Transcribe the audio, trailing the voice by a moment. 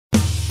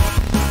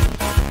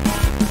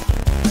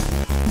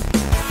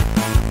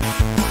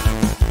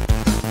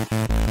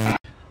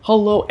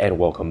Hello and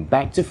welcome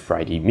back to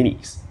Friday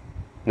Minis.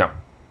 Now,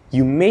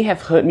 you may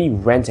have heard me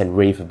rant and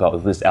rave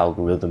about this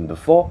algorithm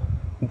before,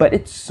 but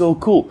it's so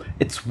cool,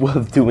 it's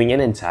worth doing an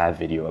entire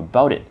video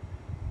about it.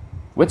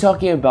 We're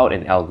talking about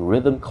an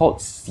algorithm called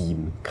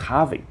seam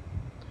carving.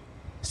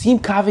 Seam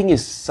carving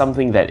is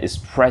something that is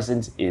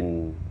present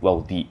in,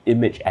 well, the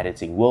image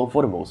editing world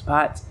for the most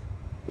part,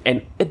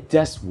 and it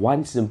does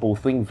one simple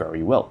thing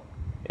very well.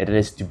 It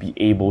is to be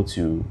able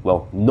to,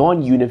 well,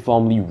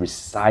 non-uniformly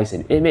resize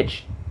an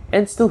image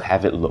and still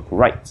have it look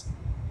right.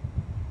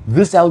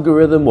 This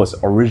algorithm was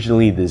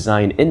originally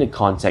designed in the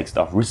context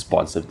of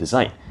responsive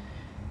design.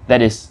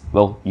 That is,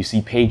 well, you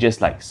see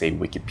pages like, say,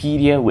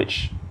 Wikipedia,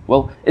 which,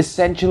 well,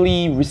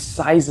 essentially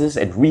resizes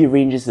and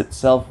rearranges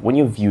itself when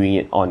you're viewing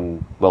it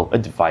on, well, a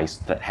device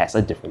that has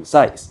a different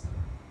size.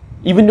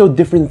 Even though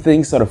different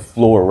things sort of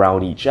flow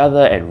around each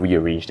other and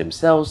rearrange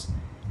themselves,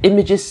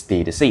 images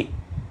stay the same.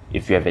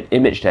 If you have an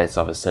image that's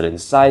of a certain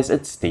size,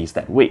 it stays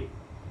that way.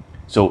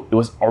 So it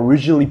was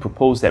originally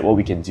proposed that what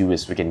we can do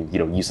is we can,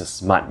 use a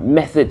smart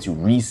method to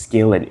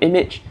rescale an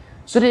image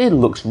so that it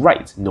looks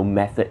right no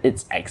matter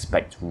its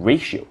aspect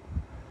ratio.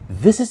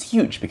 This is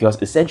huge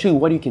because essentially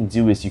what you can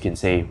do is you can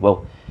say,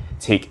 well,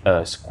 take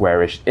a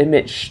squarish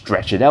image,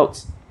 stretch it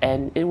out,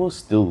 and it will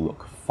still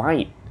look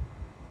fine.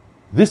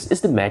 This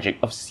is the magic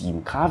of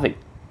seam carving.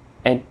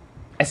 And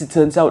as it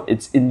turns out,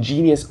 it's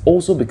ingenious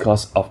also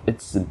because of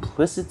its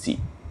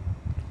simplicity.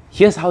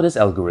 Here's how this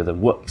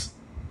algorithm works.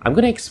 I'm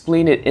going to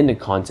explain it in the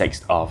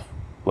context of,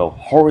 well,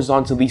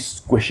 horizontally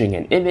squishing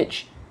an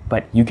image,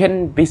 but you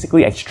can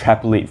basically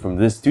extrapolate from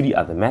this to the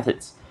other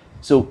methods.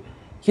 So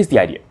here's the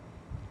idea.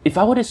 If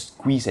I were to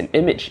squeeze an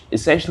image,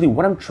 essentially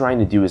what I'm trying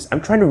to do is I'm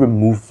trying to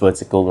remove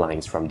vertical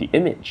lines from the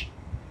image.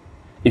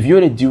 If you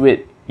were to do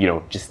it,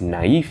 just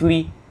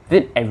naively,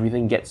 then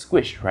everything gets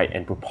squished, right?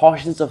 And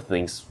proportions of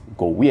things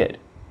go weird.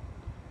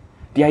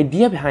 The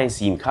idea behind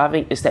seam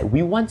carving is that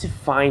we want to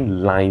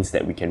find lines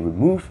that we can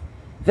remove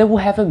that will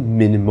have a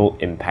minimal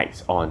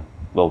impact on,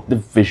 well, the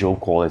visual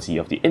quality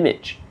of the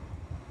image.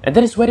 And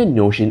that is where the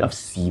notion of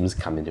seams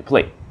come into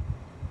play.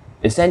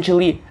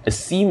 Essentially, a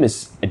seam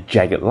is a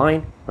jagged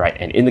line, right?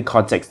 And in the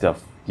context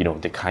of,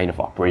 the kind of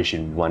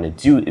operation we want to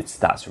do, it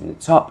starts from the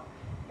top,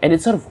 and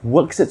it sort of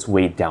works its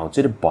way down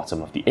to the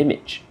bottom of the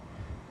image.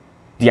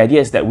 The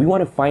idea is that we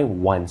want to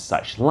find one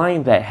such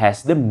line that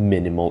has the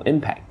minimal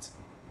impact.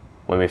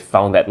 When we've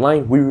found that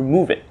line, we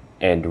remove it,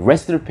 and the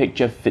rest of the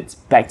picture fits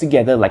back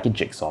together like a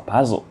jigsaw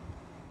puzzle.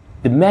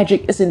 The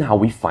magic is in how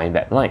we find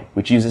that line,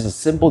 which uses a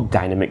simple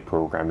dynamic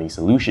programming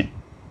solution.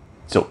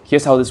 So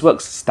here's how this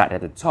works. Start at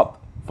the top.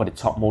 For the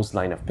topmost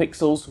line of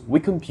pixels, we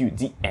compute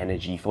the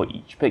energy for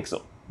each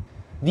pixel.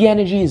 The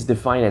energy is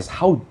defined as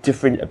how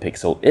different a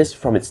pixel is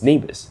from its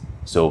neighbors.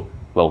 So,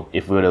 well,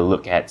 if we were to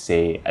look at,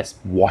 say, a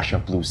wash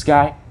of blue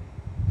sky,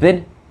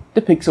 then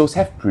the pixels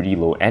have pretty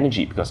low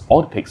energy because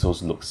all the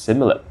pixels look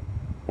similar.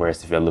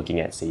 Whereas if you're looking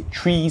at, say,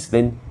 trees,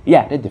 then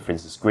yeah, the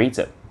difference is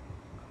greater.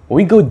 When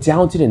we go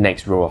down to the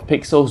next row of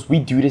pixels, we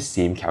do the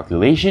same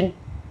calculation,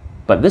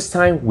 but this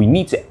time we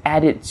need to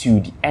add it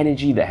to the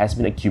energy that has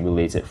been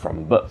accumulated from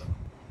above.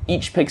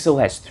 Each pixel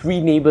has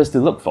 3 neighbors to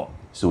look for,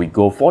 so we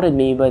go for the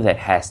neighbor that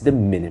has the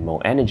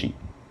minimal energy.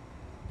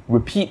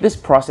 Repeat this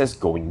process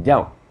going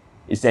down.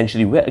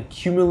 Essentially, we're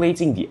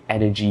accumulating the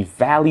energy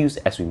values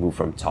as we move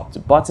from top to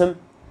bottom,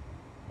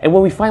 and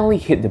when we finally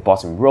hit the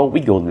bottom row,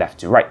 we go left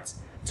to right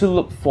to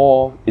look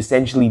for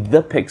essentially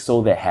the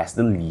pixel that has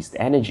the least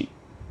energy.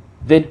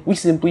 Then we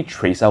simply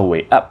trace our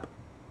way up.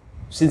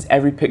 Since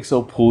every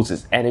pixel pulls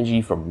its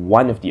energy from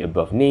one of the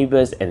above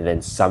neighbors and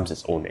then sums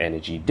its own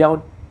energy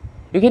down,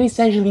 you can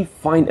essentially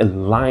find a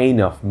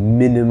line of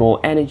minimal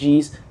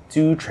energies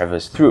to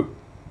traverse through.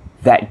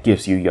 That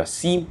gives you your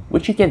seam,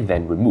 which you can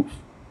then remove.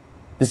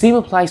 The same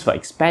applies for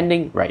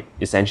expanding, right?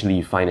 Essentially,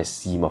 you find a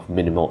seam of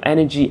minimal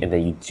energy and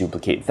then you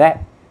duplicate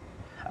that.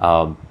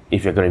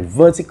 If you're going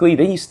vertically,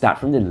 then you start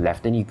from the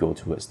left and you go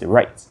towards the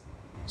right.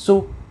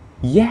 So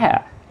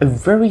yeah, a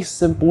very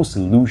simple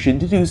solution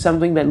to do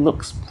something that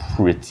looks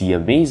pretty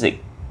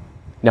amazing.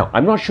 Now,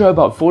 I'm not sure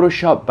about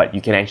Photoshop, but you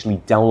can actually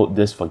download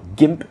this for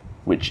GIMP,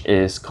 which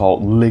is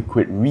called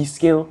Liquid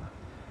Rescale.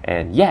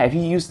 And yeah, if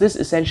you use this,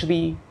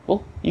 essentially,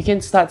 well, you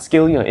can start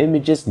scaling your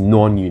images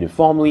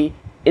non-uniformly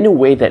in a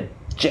way that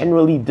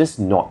generally does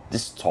not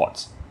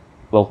distort,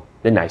 well,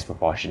 the nice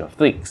proportion of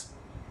things.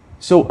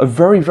 So a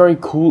very, very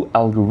cool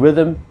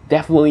algorithm,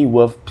 definitely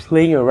worth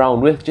playing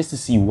around with just to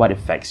see what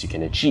effects you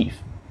can achieve.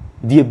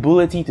 The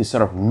ability to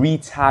sort of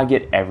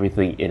retarget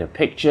everything in a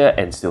picture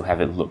and still have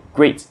it look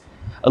great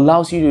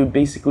allows you to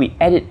basically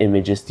edit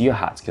images to your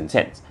heart's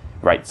content,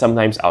 right?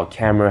 Sometimes our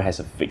camera has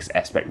a fixed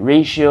aspect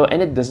ratio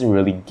and it doesn't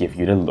really give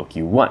you the look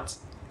you want.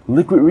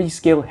 Liquid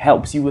Rescale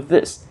helps you with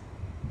this.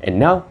 And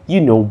now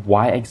you know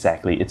why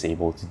exactly it's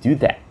able to do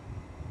that.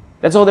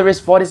 That's all there is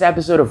for this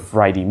episode of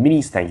Friday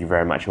Minis. Thank you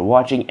very much for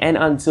watching, and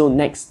until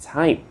next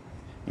time,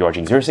 you're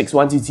watching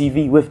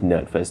 0612TV with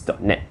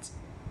NERDfirst.net.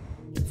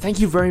 Thank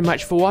you very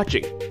much for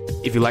watching.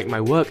 If you like my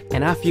work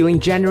and are feeling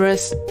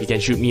generous, you can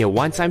shoot me a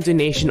one-time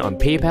donation on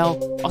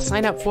PayPal or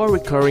sign up for a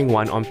recurring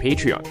one on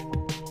Patreon.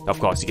 Of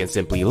course, you can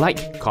simply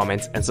like,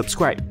 comment, and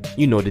subscribe.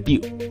 You know the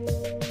deal.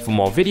 For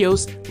more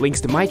videos,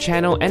 links to my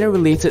channel and a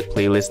related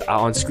playlist are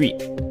on screen.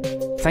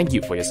 Thank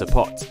you for your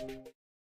support.